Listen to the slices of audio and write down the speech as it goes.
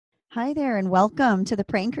Hi there, and welcome to the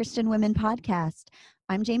Praying Christian Women podcast.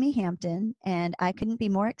 I'm Jamie Hampton, and I couldn't be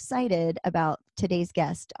more excited about today's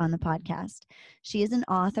guest on the podcast. She is an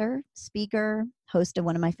author, speaker, host of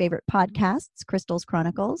one of my favorite podcasts, Chrystal's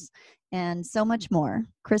Chronicles, and so much more.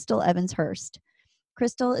 Chrystal Evans Hurst.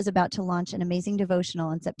 Chrystal is about to launch an amazing devotional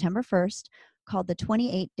on September 1st called The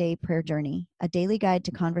 28-Day Prayer Journey, a daily guide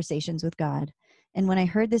to conversations with God. And when I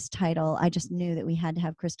heard this title, I just knew that we had to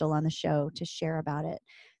have Chrystal on the show to share about it.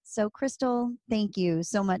 So, Chrystal, thank you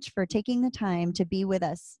so much for taking the time to be with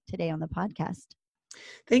us today on the podcast.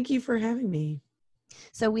 Thank you for having me.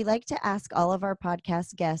 So, we like to ask all of our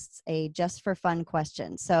podcast guests a just for fun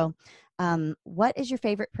question. So, what is your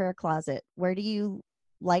favorite prayer closet? Where do you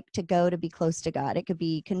like to go to be close to God? It could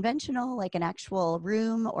be conventional, like an actual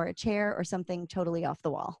room or a chair, or something totally off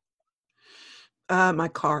the wall. My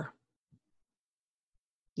car.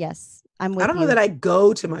 Yes, I'm with I don't you. know that I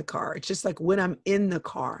go to my car. It's just like when I'm in the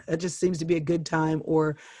car, that just seems to be a good time.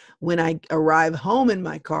 Or when I arrive home in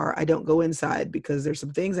my car, I don't go inside because there's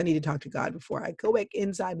some things I need to talk to God before I go back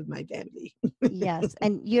inside with my family. Yes,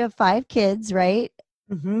 and you have 5 kids, right?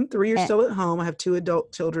 3 are And, still at home. I have 2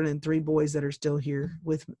 adult children and 3 boys that are still here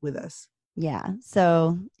with us. yeah.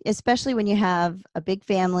 So especially when you have a big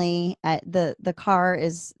family, the car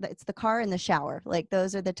it's the car and the shower. Like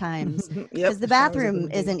those are the times, because Yep, the the shower's up in bathroom the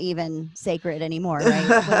day. isn't even sacred anymore, right?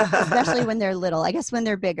 Especially when they're little. I guess when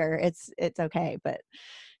they're bigger, it's okay. But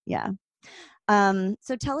yeah.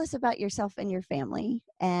 So tell us about yourself and your family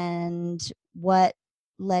and what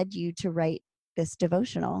led you to write this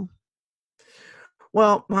devotional.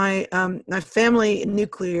 Well, my family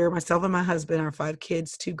nuclear, myself and my husband, our 5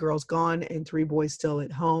 kids, 2 girls gone and 3 boys still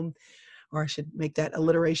at home. Or I should make that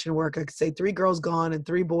alliteration work. I could say 3 girls gone and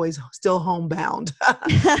 3 boys still homebound.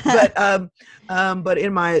 but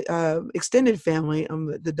in my extended family,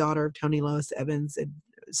 I'm the daughter of Tony Lois Evans, and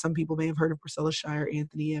some people may have heard of Priscilla Shire,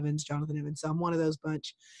 Anthony Evans, Jonathan Evans. So I'm one of those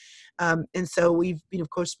bunch. And so we've, of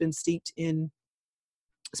course, been steeped in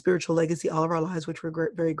spiritual legacy all of our lives, which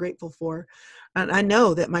we're very grateful for. And I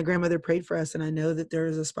know that my grandmother prayed for us, and I know that there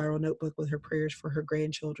is a spiral notebook with her prayers for her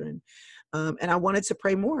grandchildren. And I wanted to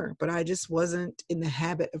pray more, but I just wasn't in the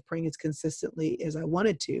habit of praying as consistently as I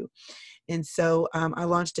wanted to. And so I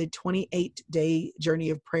launched a 28-day journey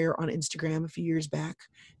of prayer on Instagram a few years back.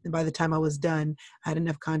 And by the time I was done, I had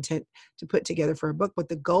enough content to put together for a book. But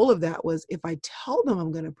the goal of that was, if I tell them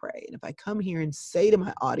I'm going to pray, and if I come here and say to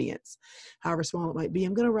my audience, however small it might be,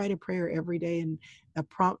 I'm going to write a prayer every day and a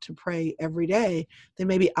prompt to pray every day, then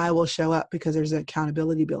maybe I will show up because there's an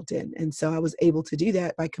accountability built in. And so I was able to do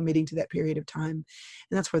that by committing to that period of time.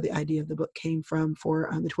 And that's where the idea of the book came from for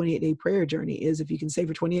the 28-day prayer journey is, if you can say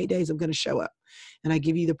for 28 days, I'm going to show up. And I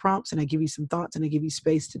give you the prompts, and I give you some thoughts, and I give you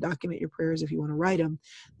space to document your prayers if you want to write them.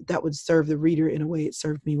 That would serve the reader in a way it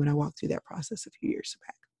served me when I walked through that process a few years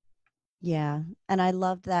back. Yeah. And I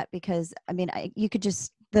loved that because, I mean, you could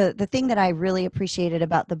just, the thing that I really appreciated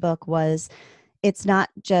about the book was it's not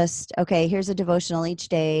just, okay, here's a devotional each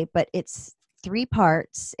day, but it's 3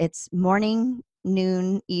 parts. It's morning,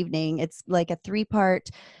 noon, evening. It's like a 3-part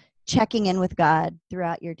checking in with God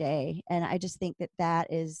throughout your day. And I just think that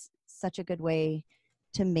that is such a good way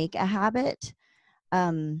to make a habit.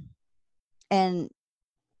 And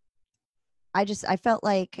I felt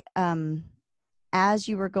like, as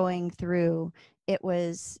you were going through, it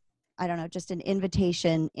was, I don't know, just an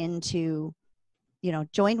invitation into,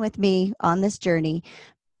 join with me on this journey.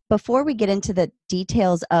 Before we get into the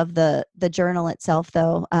details of the journal itself,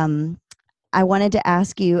 though, I wanted to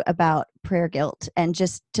ask you about prayer guilt, and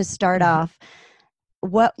just to start off,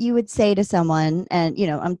 what you would say to someone, and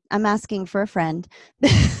I'm asking for a friend.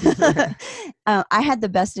 I had the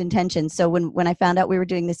best intentions, so when I found out we were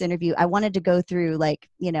doing this interview, I wanted to go through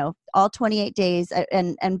all 28 days,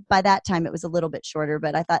 and by that time it was a little bit shorter,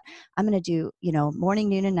 but I thought I'm going to do morning,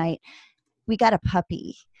 noon, and night. We got a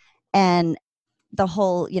puppy, and the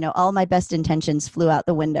whole, all my best intentions flew out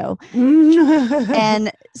the window.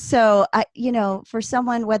 And so for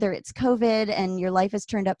someone, whether it's COVID and your life is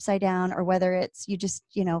turned upside down, or whether it's you just,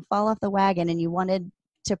 fall off the wagon and you wanted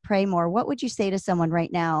to pray more, what would you say to someone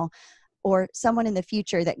right now, or someone in the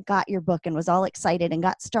future that got your book and was all excited and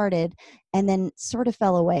got started and then sort of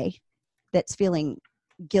fell away, that's feeling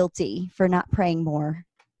guilty for not praying more?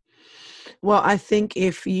 Well, I think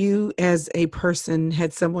if you as a person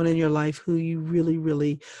had someone in your life who you really,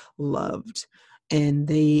 really loved, and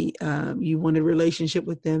you wanted a relationship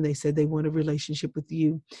with them, they said they wanted a relationship with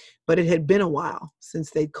you, but it had been a while since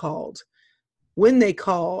they called. When they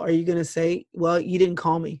call, are you going to say, well, you didn't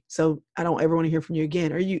call me, so I don't ever want to hear from you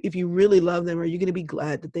again? If you really love them, are you going to be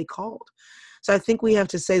glad that they called? So I think we have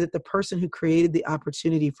to say that the person who created the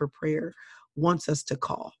opportunity for prayer wants us to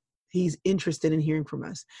call. He's interested in hearing from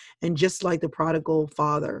us. And just like the prodigal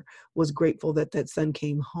father was grateful that that son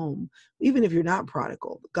came home, even if you're not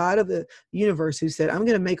prodigal, God of the universe, who said, I'm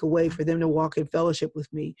going to make a way for them to walk in fellowship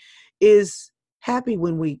with me, is happy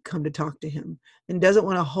when we come to talk to him and doesn't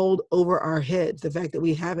want to hold over our heads the fact that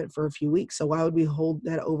we haven't for a few weeks. So why would we hold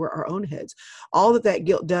that over our own heads? All that that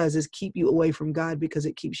guilt does is keep you away from God, because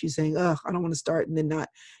it keeps you saying, oh, I don't want to start, and then not,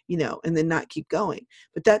 and then not keep going.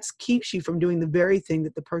 But that keeps you from doing the very thing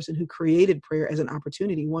that the person who created prayer as an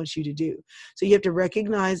opportunity wants you to do. So you have to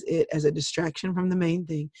recognize it as a distraction from the main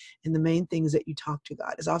thing. And the main thing is that you talk to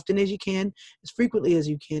God as often as you can, as frequently as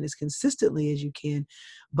you can, as consistently as you can.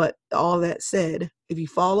 But all that said, if you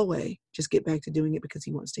fall away, just get back to doing it, because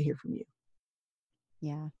he wants to hear from you.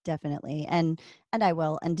 Yeah, definitely. And I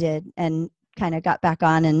will and did, and kind of got back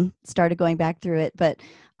on and started going back through it. But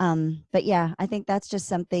yeah, I think that's just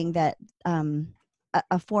something that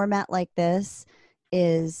a format like this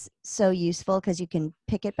is so useful, because you can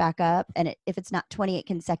pick it back up, and if it's not 28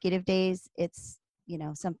 consecutive days, it's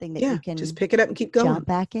something that Yeah, you just can pick it up and keep jump going.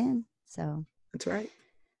 back in. That's right.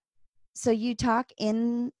 So you talk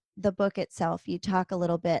in the book itself, you talk a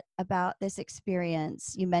little bit about this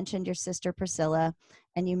experience. You mentioned your sister Priscilla,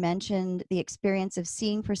 and you mentioned the experience of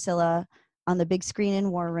seeing Priscilla on the big screen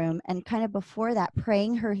in War Room, and kind of before that,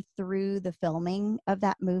 praying her through the filming of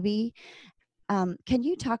that movie. Can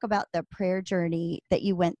you talk about the prayer journey that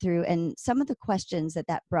you went through and some of the questions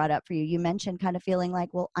that brought up for you? You mentioned kind of feeling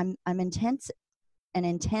like, well, I'm intense and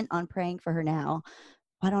intent on praying for her now.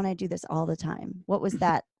 Why don't I do this all the time? What was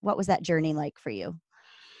that journey like for you?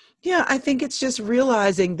 Yeah, I think it's just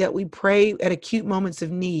realizing that we pray at acute moments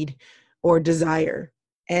of need or desire.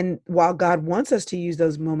 And while God wants us to use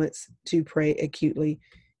those moments to pray acutely,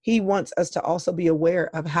 he wants us to also be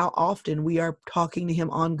aware of how often we are talking to him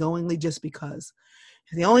ongoingly just because.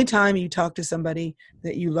 If the only time you talked to somebody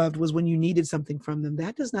that you loved was when you needed something from them,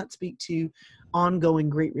 that does not speak to ongoing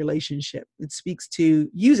great relationship. It speaks to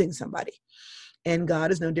using somebody. And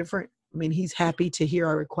God is no different. I mean, he's happy to hear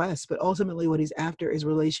our requests, but ultimately what he's after is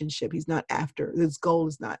relationship. He's not after, his goal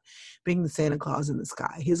is not being the Santa Claus in the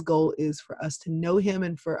sky. His goal is for us to know him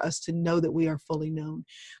and for us to know that we are fully known.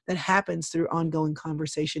 That happens through ongoing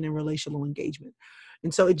conversation and relational engagement.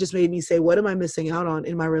 And so it just made me say, what am I missing out on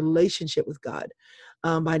in my relationship with God,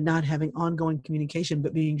 by not having ongoing communication,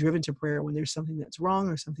 but being driven to prayer when there's something that's wrong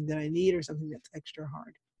or something that I need or something that's extra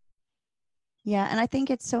hard. Yeah, and I think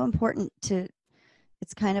it's so important to,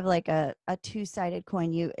 it's kind of like a two-sided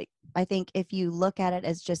coin. I think if you look at it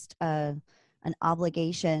as just an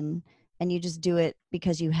obligation and you just do it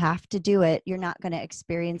because you have to do it, you're not going to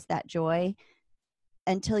experience that joy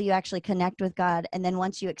until you actually connect with God. And then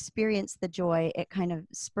once you experience the joy, it kind of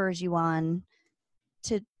spurs you on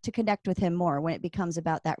to connect with him more when it becomes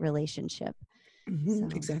about that relationship. Mm-hmm, So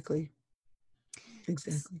exactly.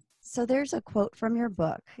 Exactly. so there's a quote from your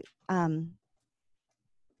book. Um,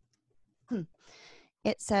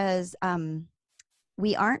 it says,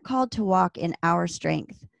 we aren't called to walk in our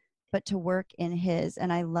strength, but to work in his.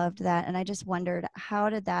 And I loved that. And I just wondered, how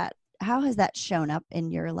has that shown up in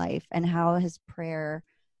your life, and how has prayer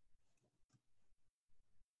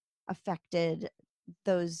affected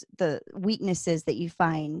the weaknesses that you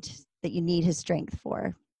find that you need his strength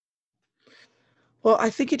for? Well, I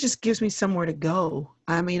think it just gives me somewhere to go.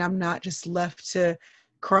 I mean, I'm not just left to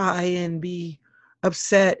cry and be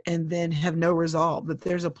upset and then have no resolve, but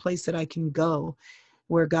there's a place that I can go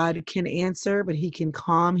where God can answer, but he can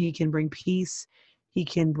calm, he can bring peace, he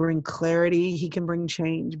can bring clarity, he can bring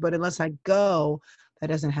change. But unless I go,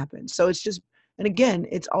 that doesn't happen. So it's just, and again,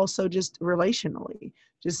 it's also just relationally,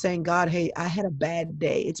 just saying, God, hey, I had a bad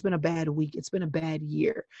day. It's been a bad week. It's been a bad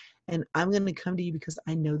year. And I'm going to come to you because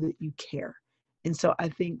I know that you care. And so I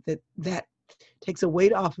think that that takes a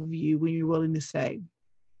weight off of you when you're willing to say,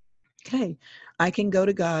 okay, I can go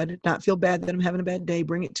to God, not feel bad that I'm having a bad day,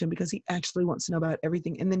 bring it to him because he actually wants to know about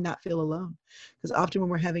everything, and then not feel alone. Because often when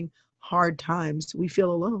we're having hard times, we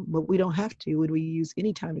feel alone, but we don't have to when we use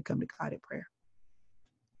any time to come to God in prayer.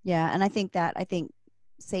 Yeah, and I think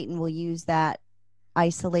Satan will use that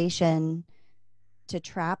isolation to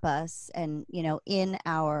trap us, and in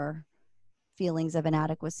our feelings of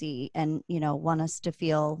inadequacy, and want us to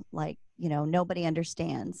feel like nobody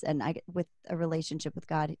understands. And with a relationship with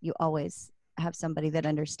God, you always have somebody that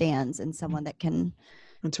understands, and someone that can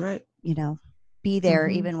That's right. you know be there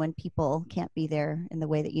Mm-hmm. even when people can't be there in the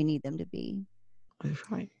way that you need them to be.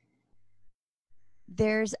 That's right.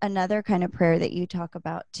 There's another kind of prayer that you talk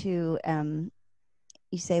about too,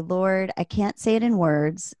 you say, Lord, I can't say it in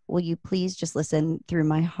words. Will you please just listen through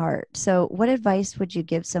my heart? So what advice would you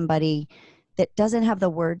give somebody that doesn't have the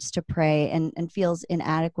words to pray and feels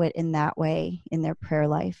inadequate in that way in their prayer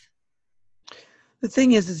life? The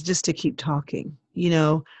thing is just to keep talking,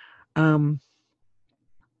 I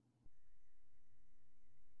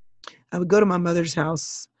would go to my mother's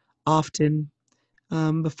house often,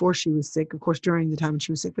 before she was sick, of course, during the time when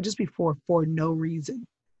she was sick, but just before, for no reason.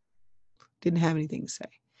 Didn't have anything to say.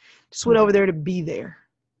 Just went over there to be there,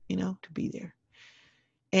 to be there.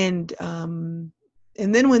 And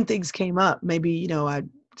then when things came up, maybe, I'd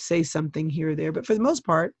say something here or there, but for the most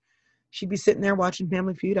part, she'd be sitting there watching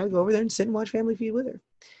Family Feud. I'd go over there and sit and watch Family Feud with her.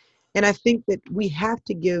 And I think that we have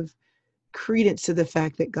to give credence to the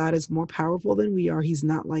fact that God is more powerful than we are. He's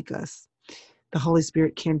not like us. The Holy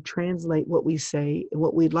Spirit can translate what we say and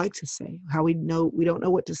what we'd like to say, how we don't know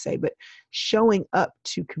what to say, but showing up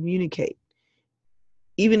to communicate,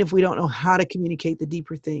 even if we don't know how to communicate the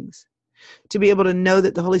deeper things, to be able to know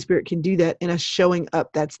that the Holy Spirit can do that, and us showing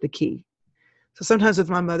up, that's the key. So sometimes with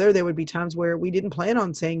my mother, there would be times where we didn't plan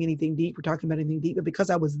on saying anything deep or talking about anything deep, but because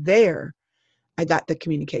I was there, I got the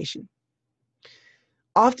communication.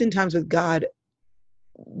 Oftentimes with God,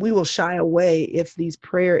 we will shy away if these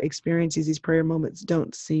prayer experiences, these prayer moments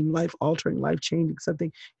don't seem life-altering, life-changing,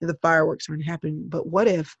 something, the fireworks aren't happening. But what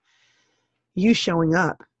if you showing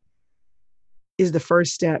up is the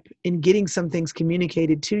first step in getting some things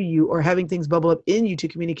communicated to you, or having things bubble up in you to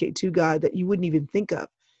communicate to God that you wouldn't even think of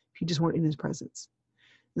if you just weren't in his presence?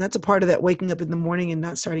 And that's a part of that waking up in the morning and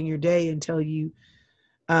not starting your day until you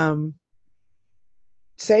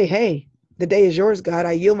say, hey, the day is yours, God.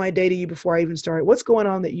 I yield my day to you before I even start. What's going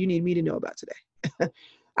on that you need me to know about today?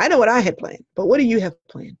 I know what I had planned, but what do you have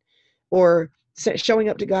planned? Or showing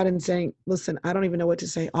up to God and saying, listen, I don't even know what to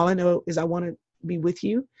say. All I know is I want to be with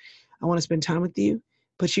you. I want to spend time with you,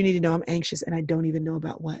 but you need to know I'm anxious and I don't even know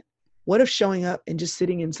about what. What if showing up and just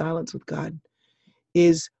sitting in silence with God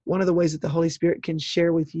is one of the ways that the Holy Spirit can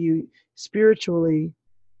share with you spiritually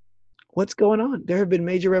what's going on? There have been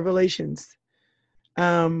major revelations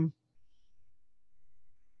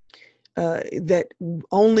that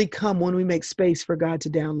only come when we make space for God to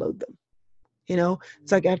download them.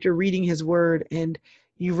 It's like after reading his word and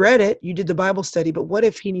you read it, you did the Bible study, but what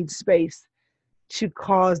if he needs space to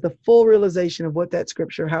cause the full realization of what that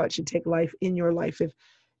scripture, how it should take life in your life, if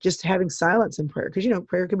just having silence in prayer, because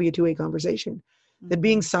prayer can be a two-way conversation, that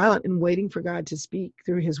being silent and waiting for God to speak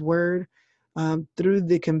through his word, through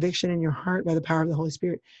the conviction in your heart by the power of the Holy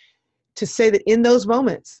Spirit, to say that in those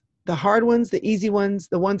moments, the hard ones, the easy ones,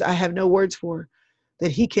 the ones I have no words for,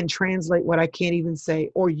 that he can translate what I can't even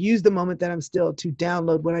say, or use the moment that I'm still to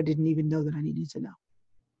download what I didn't even know that I needed to know.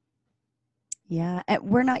 Yeah. And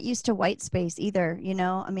we're not used to white space either.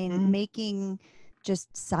 I mean, making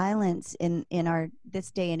just silence in our this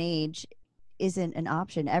day and age isn't an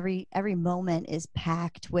option. Every moment is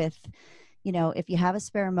packed with, if you have a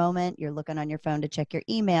spare moment, you're looking on your phone to check your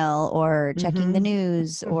email or checking the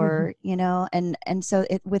news, or, and so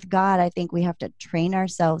with God, I think we have to train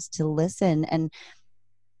ourselves to listen. And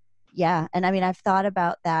yeah. And I mean, I've thought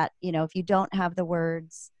about that, if you don't have the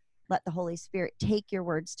words, let the Holy Spirit take your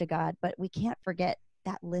words to God, but we can't forget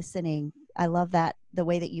that listening. I love that, the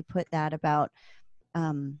way that you put that about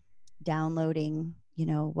downloading,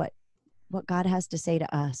 what God has to say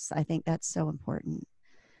to us. I think that's so important.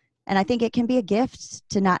 And I think it can be a gift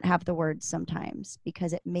to not have the words sometimes,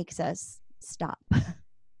 because it makes us stop.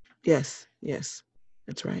 Yes.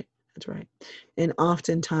 That's right. And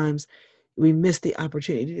oftentimes we miss the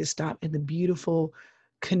opportunity to stop, and the beautiful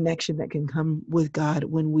connection that can come with God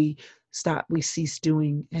when we stop, we cease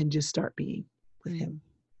doing and just start being with him.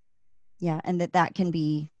 Yeah. And that can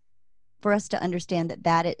be, for us to understand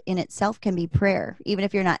that it in itself can be prayer, even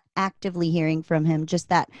if you're not actively hearing from him, just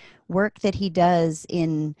that work that he does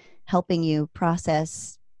in helping you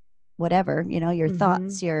process whatever, your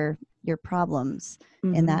thoughts, your problems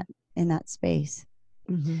in that space.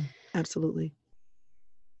 Absolutely.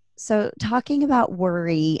 So talking about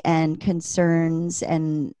worry and concerns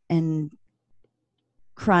and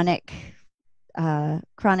chronic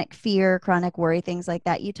fear, chronic worry, things like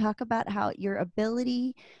that, you talk about how your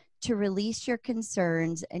ability to release your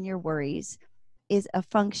concerns and your worries is a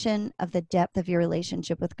function of the depth of your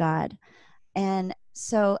relationship with God. And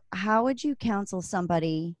so how would you counsel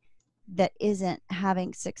somebody that isn't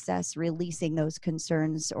having success releasing those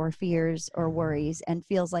concerns or fears or worries and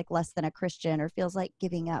feels like less than a Christian or feels like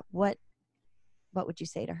giving up? What would you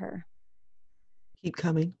say to her? Keep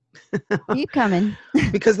coming. Keep coming.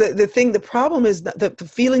 Because the problem is that the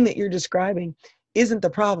feeling that you're describing isn't the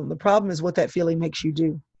problem. The problem is what that feeling makes you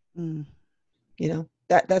do.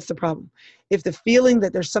 That's the problem. If the feeling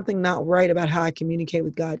that there's something not right about how I communicate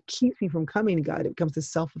with God keeps me from coming to God, it becomes a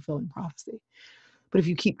self-fulfilling prophecy. But if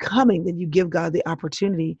you keep coming, then you give God the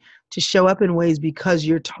opportunity to show up in ways because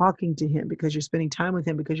you're talking to him, because you're spending time with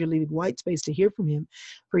him, because you're leaving white space to hear from him,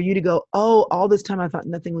 for you to go, oh, all this time I thought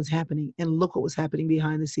nothing was happening. And look what was happening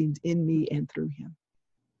behind the scenes in me and through him.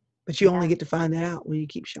 But you only Yeah. get to find that out when you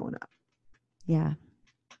keep showing up. Yeah.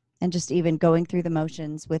 And just even going through the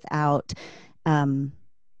motions without, um,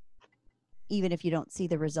 even if you don't see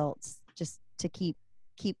the results, just to keep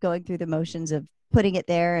going through the motions of putting it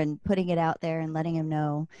there and putting it out there and letting him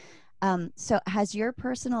know. So has your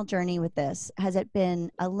personal journey with this, has it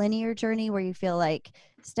been a linear journey where you feel like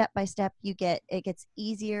step by step it gets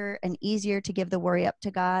easier and easier to give the worry up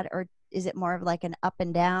to God? Or is it more of like an up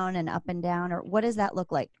and down and up and down? Or what does that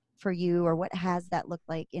look like for you? Or what has that looked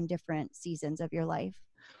like in different seasons of your life?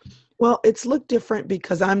 Well, it's looked different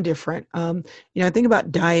because I'm different. I think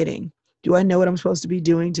about dieting. Do I know what I'm supposed to be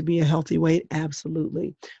doing to be a healthy weight?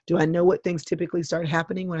 Absolutely. Do I know what things typically start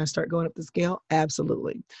happening when I start going up the scale?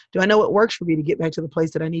 Absolutely. Do I know what works for me to get back to the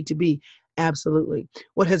place that I need to be? Absolutely.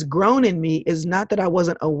 What has grown in me is not that I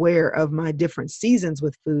wasn't aware of my different seasons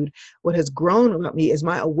with food. What has grown about me is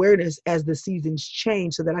my awareness as the seasons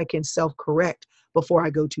change so that I can self-correct before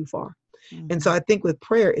I go too far. And so Mm-hmm. I think with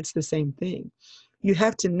prayer, it's the same thing. You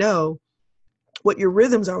have to know what your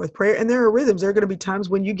rhythms are with prayer. And there are rhythms. There are going to be times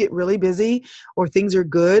when you get really busy or things are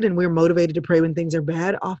good, and we're motivated to pray when things are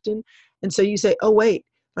bad often. And so you say, oh, wait,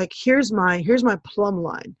 like here's my plumb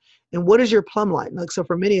line. And what is your plumb line? Like, so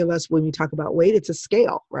for many of us, when we talk about weight, it's a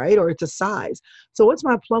scale, right? Or it's a size. So what's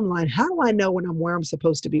my plumb line? How do I know when I'm where I'm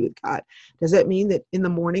supposed to be with God? Does that mean that in the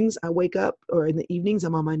mornings I wake up, or in the evenings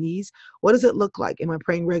I'm on my knees? What does it look like? Am I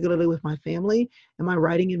praying regularly with my family? Am I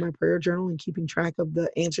writing in my prayer journal and keeping track of the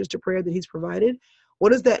answers to prayer that he's provided?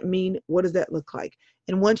 What does that mean? What does that look like?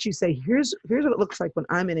 And once you say, here's what it looks like when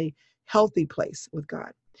I'm in a healthy place with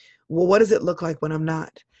God. Well, what does it look like when I'm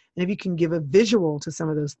not? And if you can give a visual to some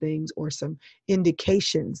of those things, or some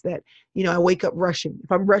indications that, I wake up rushing.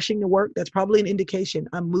 If I'm rushing to work, that's probably an indication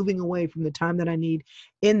I'm moving away from the time that I need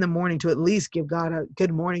in the morning to at least give God a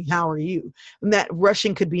good morning, how are you? And that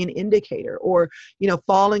rushing could be an indicator. Or,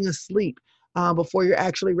 falling asleep before you're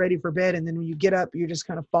actually ready for bed. And then when you get up, you're just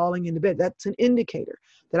kind of falling into bed. That's an indicator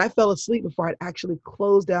that I fell asleep before I'd actually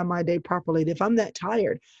closed down my day properly. And if I'm that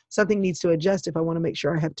tired, something needs to adjust if I want to make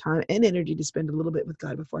sure I have time and energy to spend a little bit with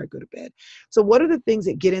God before I go to bed. So what are the things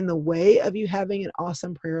that get in the way of you having an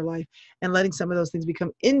awesome prayer life, and letting some of those things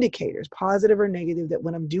become indicators, positive or negative, that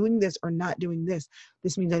when I'm doing this or not doing this,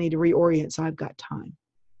 this means I need to reorient so I've got time.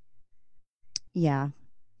 Yeah.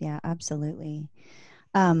 Yeah, absolutely.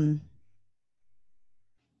 Um,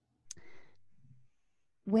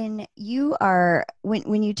 when you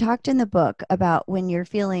talked in the book about when you're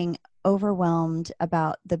feeling overwhelmed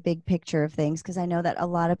about the big picture of things, because I know that a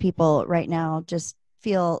lot of people right now just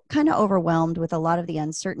feel kind of overwhelmed with a lot of the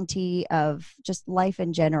uncertainty of just life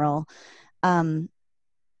in general. Um,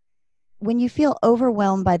 when you feel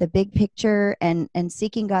overwhelmed by the big picture and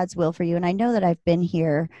seeking God's will for you, and I know that I've been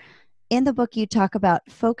here, in the book you talk about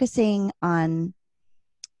focusing on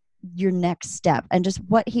your next step and just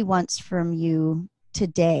what he wants from you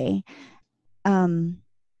today. Um,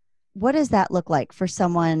 what does that look like for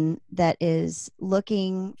someone that is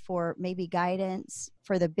looking for maybe guidance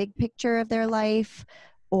for the big picture of their life,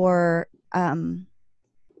 or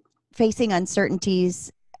facing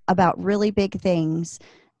uncertainties about really big things?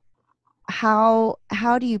 How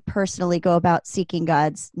do you personally go about seeking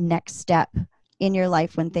God's next step in your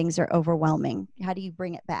life when things are overwhelming? How do you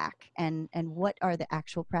bring it back, and what are the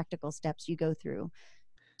actual practical steps you go through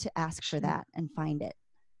to ask for Sure. that and find it?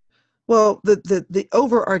 Well, the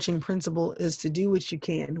overarching principle is to do what you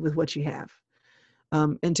can with what you have.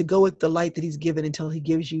 And to go with the light that he's given until he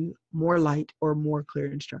gives you more light or more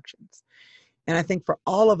clear instructions. And I think for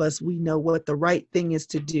all of us, we know what the right thing is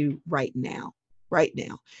to do right now. Right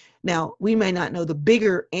now. Now, we may not know the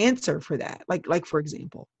bigger answer for that. Like for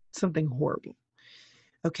example, something horrible.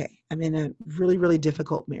 Okay, I'm in a really, really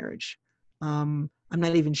difficult marriage. I'm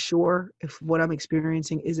not even sure if what I'm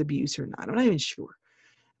experiencing is abuse or not. I'm not even sure.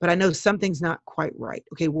 But I know something's not quite right.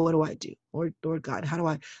 Okay, what do I do? Lord God, how do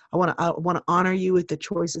I want to honor you with the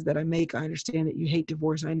choices that I make. I understand that you hate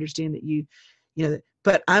divorce. I understand that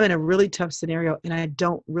but I'm in a really tough scenario and I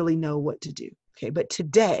don't really know what to do. Okay, but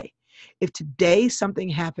if today something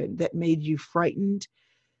happened that made you frightened,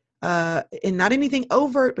 and not anything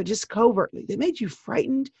overt, but just covertly, that made you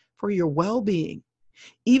frightened for your well-being,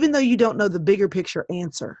 even though you don't know the bigger picture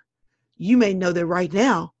answer, you may know that right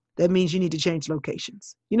now that means you need to change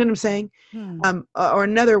locations. You know what I'm saying? Hmm. Or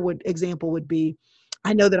another example would be,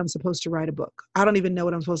 I know that I'm supposed to write a book. I don't even know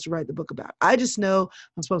what I'm supposed to write the book about. I just know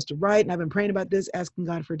I'm supposed to write, and I've been praying about this, asking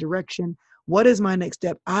God for direction. What is my next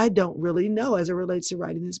step? I don't really know as it relates to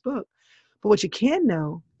writing this book. But what you can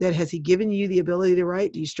know, that has he given you the ability to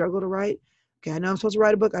write? Do you struggle to write? Okay, I know I'm supposed to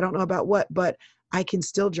write a book. I don't know about what, but I can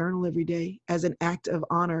still journal every day as an act of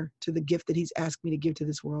honor to the gift that he's asked me to give to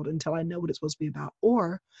this world until I know what it's supposed to be about.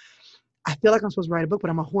 Or I feel like I'm supposed to write a book, but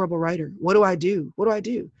I'm a horrible writer. What do I do? What do I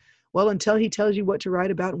do? Well, until he tells you what to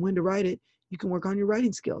write about and when to write it, you can work on your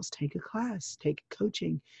writing skills, take a class, take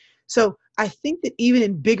coaching. So I think that even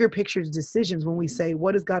in bigger picture decisions, when we say,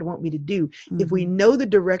 what does God want me to do? If we know the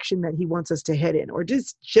direction that he wants us to head in, or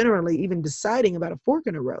just generally even deciding about a fork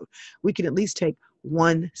in the road, we can at least take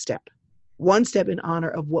one step in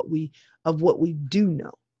honor of what we do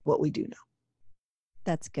know, what we do know.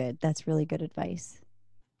 That's good. That's really good advice.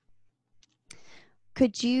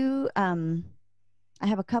 Could you, I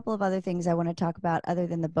have a couple of other things I want to talk about other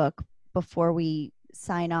than the book before we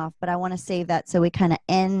sign off, but I want to save that so we kind of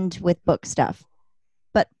end with book stuff.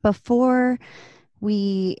 But before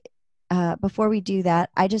we do that,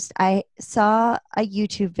 I saw a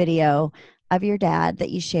YouTube video of your dad that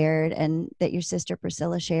you shared and that your sister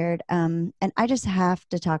Priscilla shared. And I just have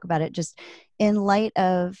to talk about it just in light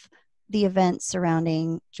of the events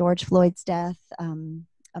surrounding George Floyd's death,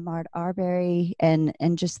 Ahmaud Arbery, and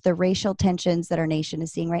just the racial tensions that our nation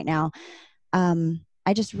is seeing right now.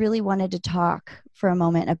 I just really wanted to talk for a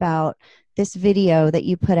moment about this video that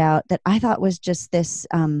you put out that I thought was just this,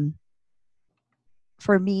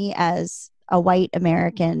 for me as a white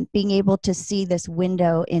American, being able to see this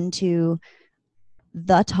window into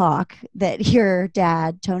the talk that your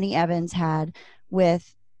dad, Tony Evans, had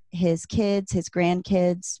with his kids, his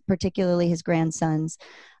grandkids, particularly his grandsons.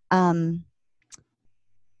 I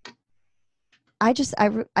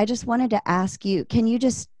just wanted to ask you, can you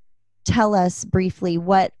just tell us briefly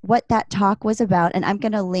what that talk was about? And I'm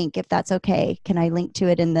going to link, if that's okay. Can I link to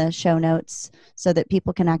it in the show notes so that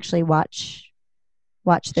people can actually watch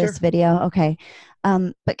this Sure. video? Okay.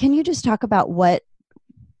 But can you just talk about what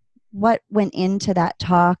went into that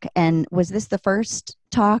talk? And was this the first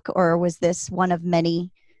talk, or was this one of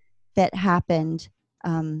many that happened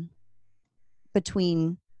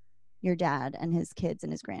between your dad and his kids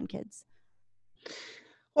and his grandkids?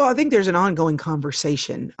 Well, I think there's an ongoing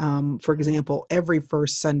conversation. For example, every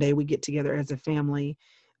first Sunday we get together as a family.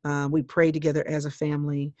 We pray together as a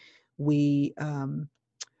family. The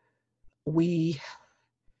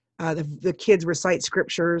kids recite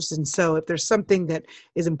scriptures, and so if there's something that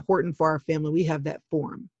is important for our family, we have that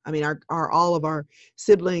forum. I mean, all of our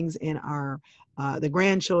siblings and our the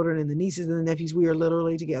grandchildren and the nieces and the nephews, we are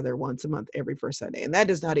literally together once a month every first Sunday, and that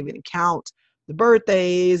does not even count the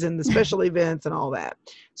birthdays and the special events and all that.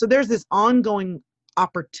 So there's this ongoing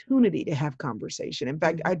opportunity to have conversation. In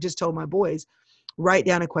fact, I just told my boys, write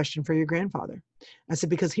down a question for your grandfather. I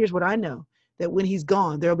said, because here's what I know, that when he's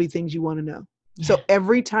gone, there'll be things you want to know. Yeah. So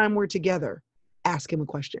every time we're together, ask him a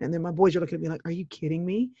question. And then my boys are looking at me like, are you kidding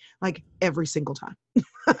me? Like every single time.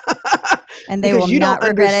 And they will not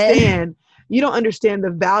regret it. You don't understand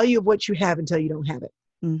the value of what you have until you don't have it.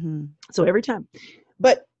 Mm-hmm. So every time.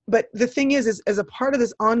 But the thing is as a part of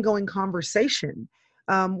this ongoing conversation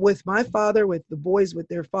with my father, with the boys, with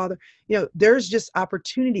their father, there's just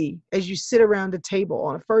opportunity as you sit around a table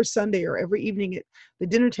on a first Sunday or every evening at the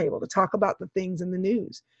dinner table to talk about the things in the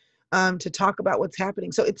news, to talk about what's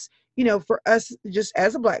happening. So it's, for us, just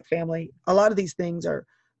as a Black family, a lot of these things are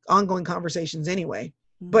ongoing conversations anyway.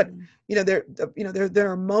 Mm-hmm. But,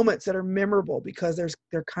 there are moments that are memorable because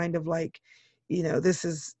they're kind of like, this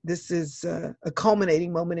is a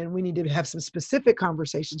culminating moment, and we need to have some specific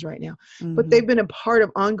conversations right now. Mm-hmm. But they've been a part of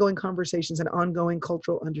ongoing conversations and ongoing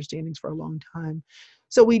cultural understandings for a long time.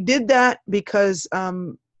 So we did that because,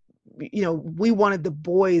 we wanted the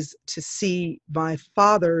boys to see my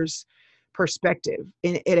father's perspective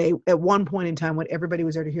at one point in time when everybody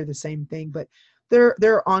was there to hear the same thing. But there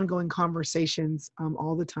are ongoing conversations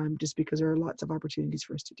all the time, just because there are lots of opportunities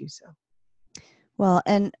for us to do so. Well,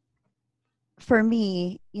 and for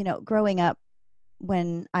me, growing up,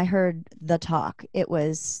 when I heard the talk, it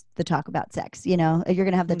was the talk about sex. You're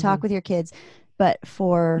going to have the mm-hmm. talk with your kids. But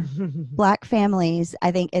for Black families,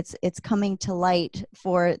 I think it's coming to light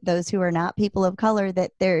for those who are not people of color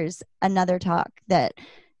that there's another talk that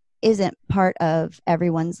isn't part of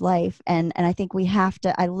everyone's life. And I think we have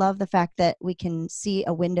to, I love the fact that we can see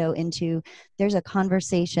a window into, there's a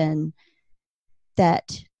conversation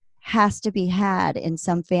that has to be had in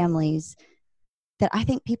some families that I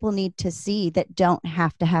think people need to see that don't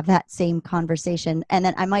have to have that same conversation. And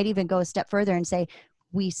then I might even go a step further and say,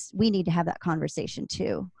 we need to have that conversation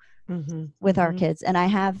too. Mm-hmm. with our Mm-hmm. kids. And I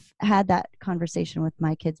have had that conversation with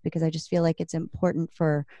my kids because I just feel like it's important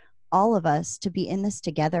for all of us to be in this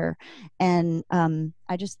together. And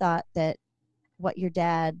I just thought that what your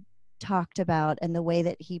dad talked about and the way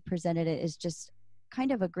that he presented it is just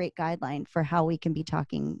kind of a great guideline for how we can be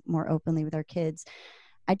talking more openly with our kids.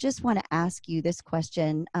 I just want to ask you this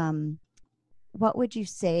question. What would you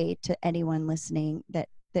say to anyone listening that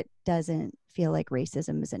doesn't feel like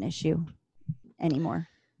racism is an issue anymore?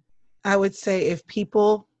 I would say if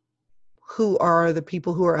people who are the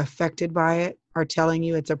people who are affected by it are telling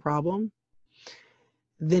you it's a problem,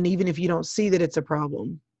 then even if you don't see that it's a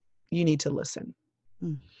problem, you need to listen.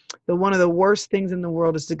 Mm. But one of the worst things in the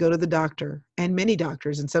world is to go to the doctor, and many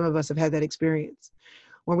doctors, and some of us have had that experience,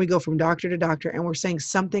 where we go from doctor to doctor and we're saying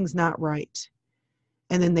something's not right,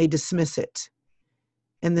 and then they dismiss it.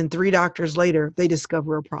 And then 3 doctors later, they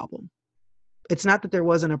discover a problem. It's not that there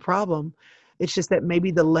wasn't a problem. It's just that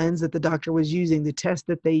maybe the lens that the doctor was using, the test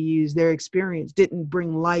that they used, their experience didn't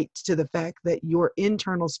bring light to the fact that your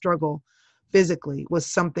internal struggle physically was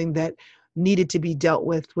something that needed to be dealt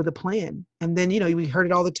with a plan. And then, we heard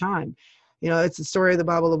it all the time. It's the story of the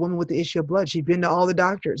Bible, the woman with the issue of blood. She'd been to all the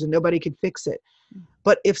doctors and nobody could fix it.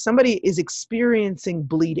 But if somebody is experiencing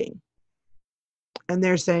bleeding and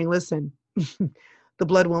they're saying, listen, the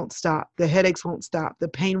blood won't stop, the headaches won't stop, the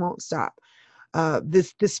pain won't stop,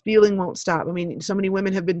 this feeling won't stop. I mean, so many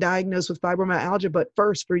women have been diagnosed with fibromyalgia, but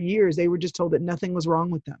first for years, they were just told that nothing was wrong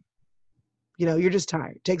with them. You're just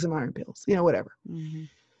tired, take some iron pills, whatever. Mm-hmm.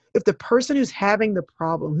 If the person who's having the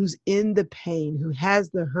problem, who's in the pain, who has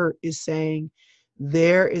the hurt is saying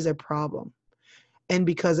there is a problem, and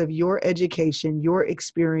because of your education, your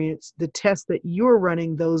experience, the tests that you're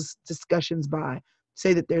running those discussions by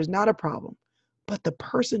say that there's not a problem, but the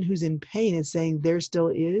person who's in pain is saying there still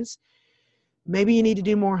is, maybe you need to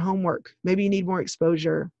do more homework. Maybe you need more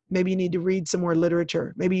exposure. Maybe you need to read some more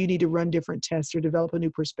literature. Maybe you need to run different tests or develop a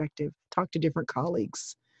new perspective, talk to different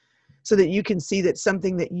colleagues so that you can see that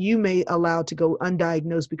something that you may allow to go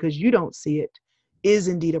undiagnosed because you don't see it is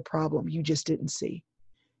indeed a problem you just didn't see.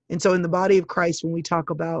 And so in the body of Christ, when we talk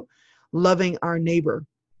about loving our neighbor,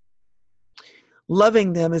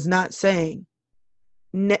 loving them is not saying,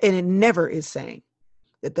 and it never is saying,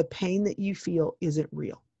 that the pain that you feel isn't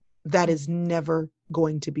real. That is never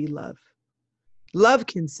going to be love. Love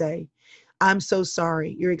can say, I'm so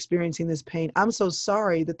sorry you're experiencing this pain. I'm so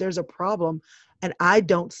sorry that there's a problem and I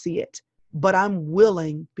don't see it, but I'm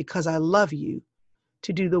willing, because I love you,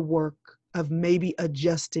 to do the work of maybe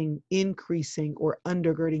adjusting, increasing, or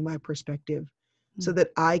undergirding my perspective so that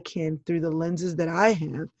I can, through the lenses that I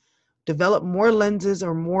have, develop more lenses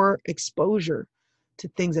or more exposure to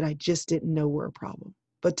things that I just didn't know were a problem.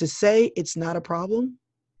 But to say it's not a problem,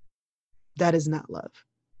 that is not love.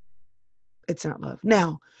 It's not love.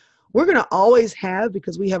 Now, we're going to always have,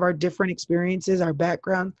 because we have our different experiences, our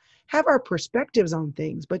background, have our perspectives on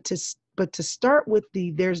things, but to start with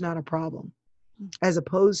there's not a problem, as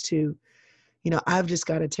opposed to, I've just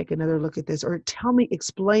got to take another look at this, or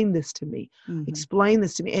explain this to me, explain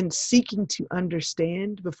this to me, and seeking to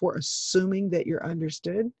understand before assuming that you're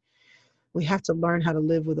understood. We have to learn how to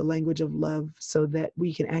live with a language of love so that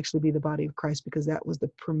we can actually be the body of Christ, because that was the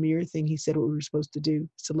premier thing he said what we were supposed to do,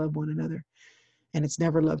 is to love one another. And it's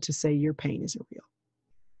never love to say your pain isn't real.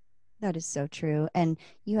 That is so true. And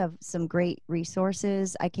you have some great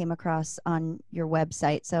resources I came across on your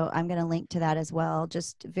website. So I'm going to link to that as well.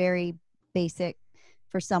 Just very basic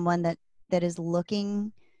for someone that is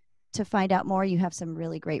looking to find out more. You have some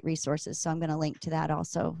really great resources. So I'm going to link to that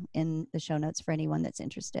also in the show notes for anyone that's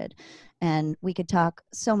interested. And we could talk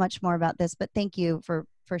so much more about this, but thank you for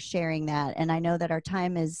sharing that. And I know that our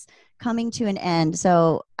time is coming to an end.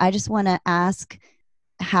 So I just want to ask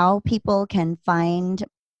how people can find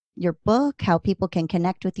your book, how people can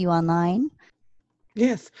connect with you online.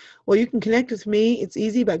 Yes. Well, you can connect with me. It's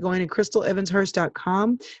easy by going to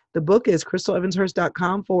ChrystalEvansHurst.com. The book is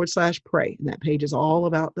ChrystalEvansHurst.com/pray. And that page is all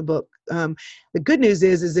about the book. The good news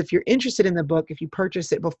is if you're interested in the book, if you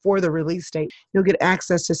purchase it before the release date, you'll get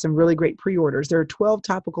access to some really great pre-orders. There are 12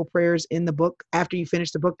 topical prayers in the book. After you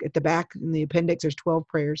finish the book, at the back in the appendix, there's 12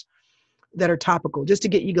 prayers that are topical, just to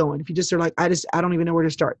get you going. If you just are like, I don't even know where to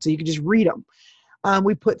start. So you can just read them.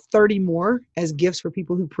 We put 30 more as gifts for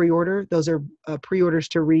people who pre-order. Those are pre-orders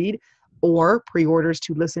to read or pre-orders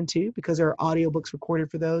to listen to, because there are audiobooks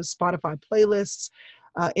recorded for those. Spotify playlists,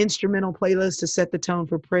 instrumental playlists to set the tone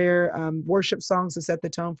for prayer, worship songs to set the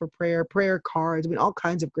tone for prayer, prayer cards, all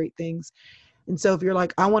kinds of great things. And so if you're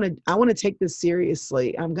like, I want to take this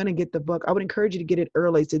seriously, I'm going to get the book, I would encourage you to get it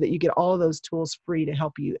early so that you get all of those tools free to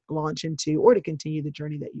help you launch into or to continue the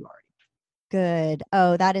journey that you are. Good.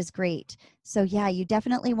 Oh, that is great. So yeah, you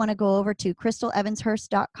definitely want to go over to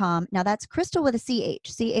ChrystalEvansHurst.com. Now that's Chrystal with a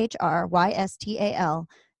CH, CHRYSTAL,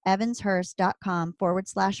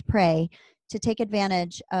 evanshurst.com/pray to take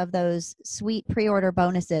advantage of those sweet pre-order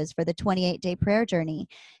bonuses for the 28-day prayer journey.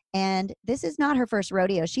 And this is not her first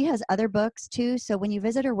rodeo. She has other books too. So when you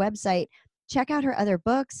visit her website, check out her other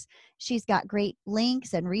books. She's got great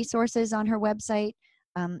links and resources on her website.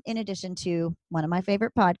 In addition to one of my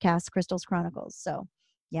favorite podcasts, Chrystal's Chronicles. So,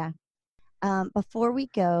 yeah. Before we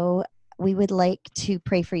go, we would like to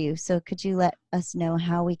pray for you. So, could you let us know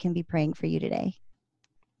how we can be praying for you today?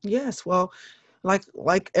 Yes. Well,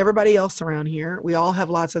 like everybody else around here, we all have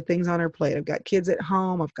lots of things on our plate. I've got kids at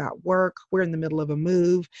home. I've got work. We're in the middle of a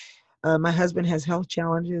move. My husband has health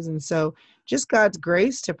challenges. And so just God's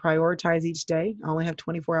grace to prioritize each day. I only have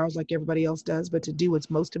 24 hours like everybody else does, but to do what's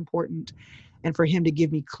most important and for him to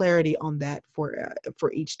give me clarity on that for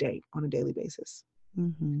each day on a daily basis.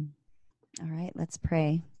 Mm-hmm. All right, let's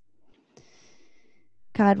pray.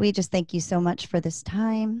 God, we just thank you so much for this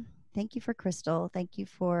time. Thank you for Chrystal. Thank you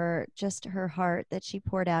for just her heart that she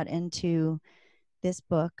poured out into this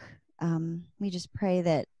book. We just pray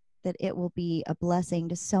that it will be a blessing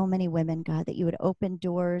to so many women, God, that you would open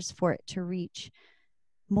doors for it to reach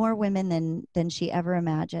more women than she ever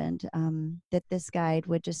imagined, that this guide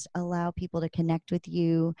would just allow people to connect with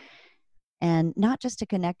you, and not just to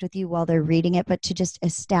connect with you while they're reading it, but to just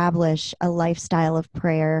establish a lifestyle of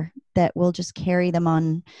prayer that will just carry them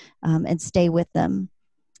on and stay with them.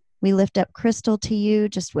 We lift up Chrystal to you,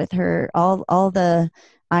 just with her, all the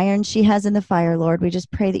iron she has in the fire, Lord. We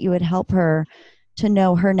just pray that you would help her to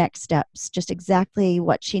know her next steps, just exactly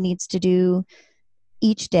what she needs to do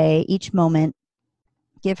each day, each moment.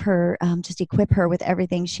 Give her, just equip her with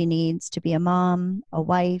everything she needs to be a mom, a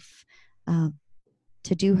wife,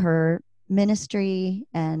 to do her ministry,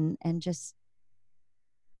 and just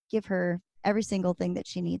give her every single thing that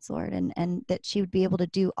she needs, Lord, and that she would be able to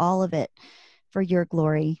do all of it for your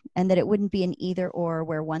glory, and that it wouldn't be an either or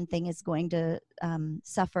where one thing is going to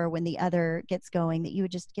suffer when the other gets going, that you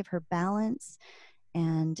would just give her balance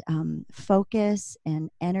and focus and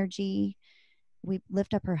energy. We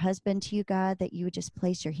lift up her husband to you, God, that you would just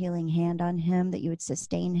place your healing hand on him, that you would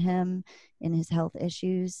sustain him in his health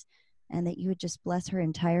issues, and that you would just bless her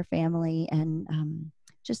entire family and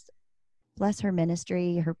just bless her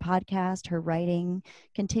ministry, her podcast, her writing.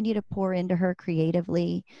 Continue to pour into her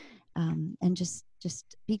creatively, and just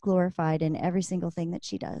be glorified in every single thing that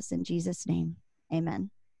she does. In Jesus' name, amen.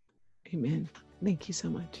 Amen. Thank you so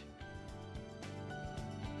much.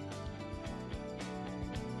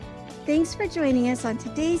 Thanks for joining us on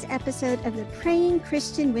today's episode of the Praying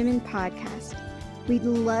Christian Women podcast. We'd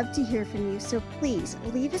love to hear from you, so please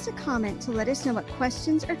leave us a comment to let us know what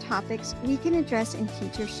questions or topics we can address in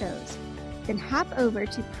future shows. Then hop over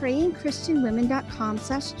to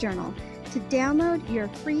prayingchristianwomen.com/journal to download your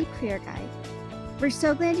free prayer guide. We're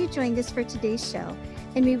so glad you joined us for today's show,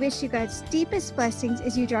 and we wish you God's deepest blessings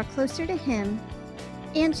as you draw closer to Him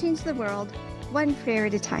and change the world one prayer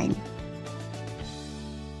at a time.